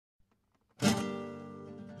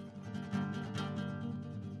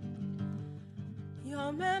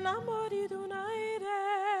Yo me enamoré de un aire.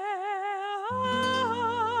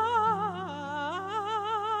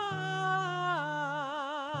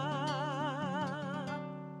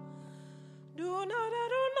 De una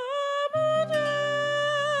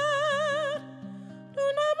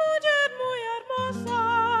mujer muy hermosa,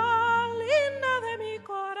 linda de mi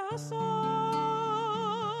corazón.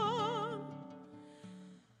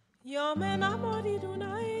 Yo me enamoré de un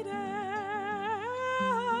aire.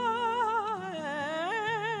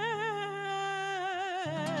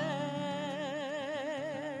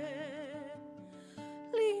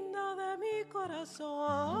 Linda de mi corazón,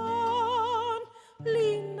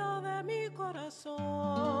 linda de mi corazón.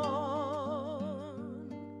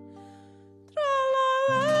 Tra la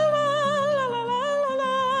la la la la la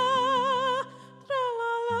la, tra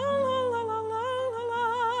la la la la la la la,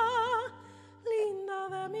 linda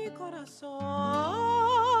de mi corazón,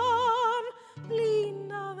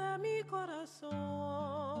 linda de mi corazón.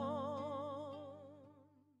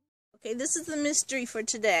 Okay, this is the mystery for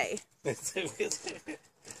today.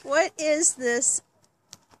 What is this?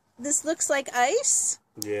 This looks like ice?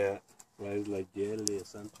 Yeah, like jelly or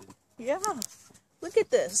something. Yeah. Look at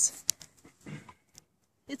this.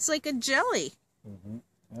 It's like a jelly. I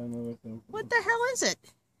don't know What the hell is it?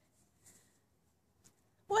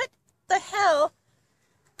 What the hell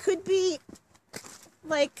could be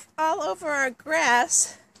like all over our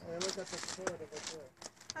grass? Look at the sword over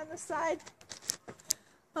there. On the side.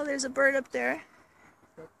 Oh, there's a bird up there.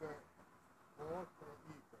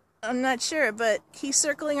 I'm not sure, but he's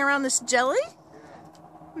circling around this jelly?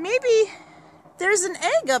 Maybe there's an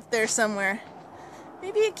egg up there somewhere.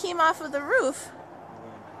 Maybe it came off of the roof.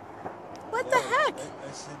 What the heck?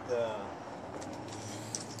 I see the...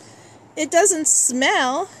 It doesn't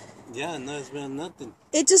smell. Yeah, no, it smells nothing.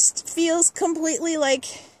 It just feels completely like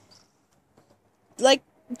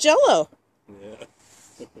Jell-O. Yeah.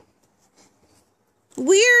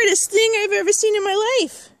 Weirdest thing I've ever seen in my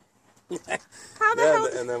life. How the hell?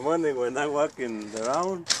 In the morning when I'm walking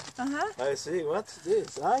around, Uh-huh. I see, what's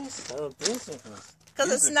this? Ice? I don't think so.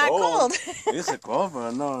 Because it's not cold. It's a cold,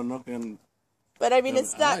 but no, nothing. But I mean,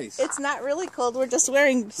 it's not really cold. We're just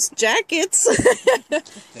wearing jackets.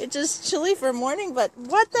 It's just chilly for morning, but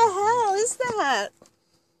what the hell is that?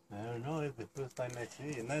 I don't know, it's the first time I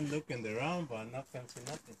see it. And I'm looking around, but I can't see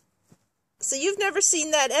nothing. So you've never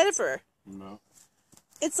seen that ever? No.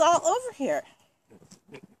 It's all over here.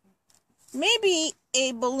 Maybe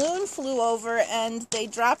a balloon flew over and they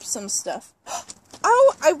dropped some stuff.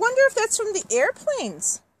 Oh, I wonder if that's from the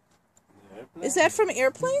airplanes. Is that from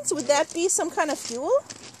airplanes? Would that be some kind of fuel?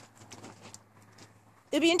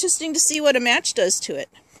 It'd be interesting to see what a match does to it.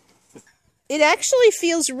 It actually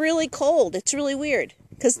feels really cold. It's really weird.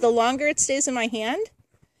 Because the longer it stays in my hand,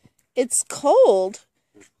 it's cold.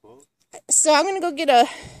 So I'm going to go get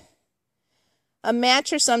a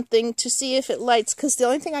match or something to see if it lights, because the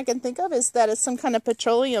only thing I can think of is that it's some kind of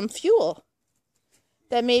petroleum fuel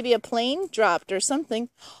that maybe a plane dropped or something.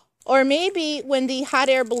 Or maybe when the hot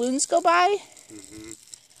air balloons go by,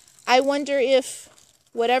 I wonder if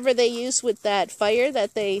whatever they use with that fire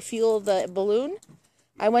that they fuel the balloon,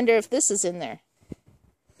 I wonder if this is in there.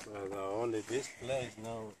 Well, only this place,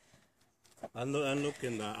 no. I'm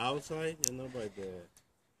looking outside, you know, by the...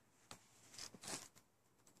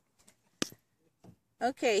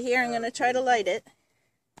 Okay, here, I'm going to try to light it.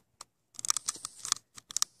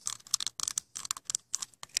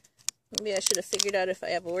 Maybe I should have figured out if I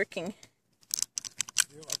have a working...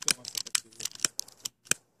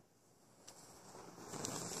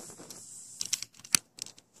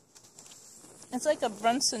 It's like a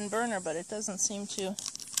Bunsen burner, but it doesn't seem to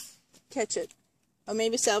catch it. Oh,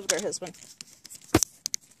 maybe Salvador has one.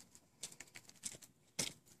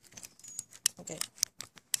 Okay.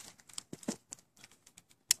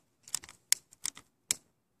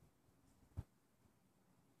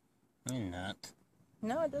 Not.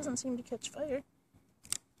 No, it doesn't seem to catch fire.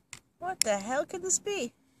 What the hell could this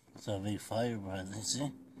be? It's a big fire, but you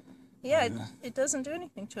see? Yeah, it doesn't do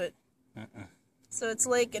anything to it. So it's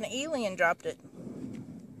like an alien dropped it.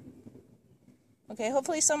 Okay,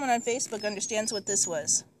 hopefully someone on Facebook understands what this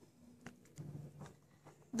was.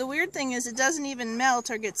 The weird thing is it doesn't even melt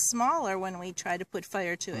or get smaller when we try to put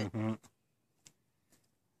fire to it.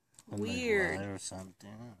 Weird. Like or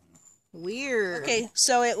something. Weird. Okay,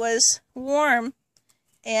 so it was warm,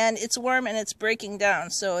 and it's warm and it's breaking down,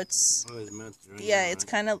 so it's... Oh, it's melting right yeah, now, it's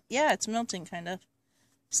right? kind of... Yeah, it's melting, kind of.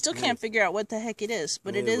 Still can't figure out what the heck it is,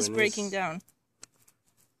 but it is breaking down.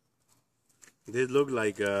 This look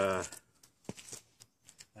like you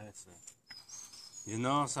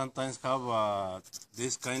know, sometimes have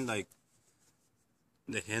this kind like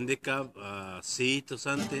the handicap seat or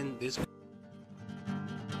something. This.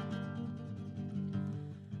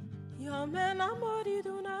 Yo me enamoré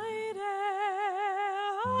de un aire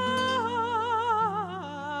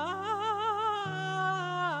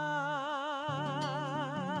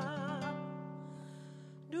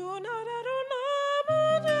de una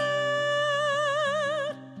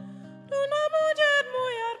mujer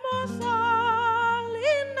muy hermosa,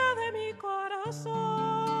 linda de mi corazón.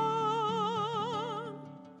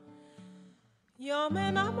 Yo me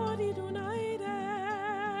enamoré de un aire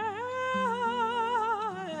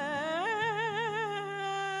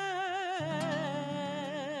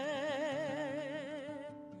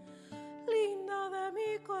linda de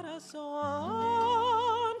mi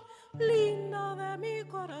corazón, linda de mi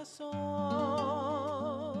corazón.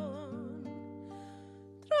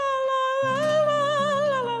 Tra la la la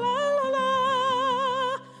la la la la,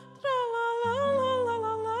 tra la la la la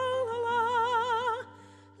la la la,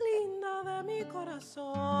 linda de mi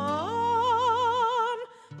corazón,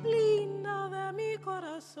 linda de mi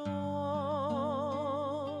corazón.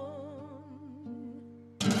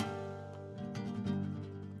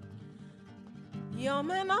 Yo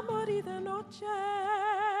me enamoré de noche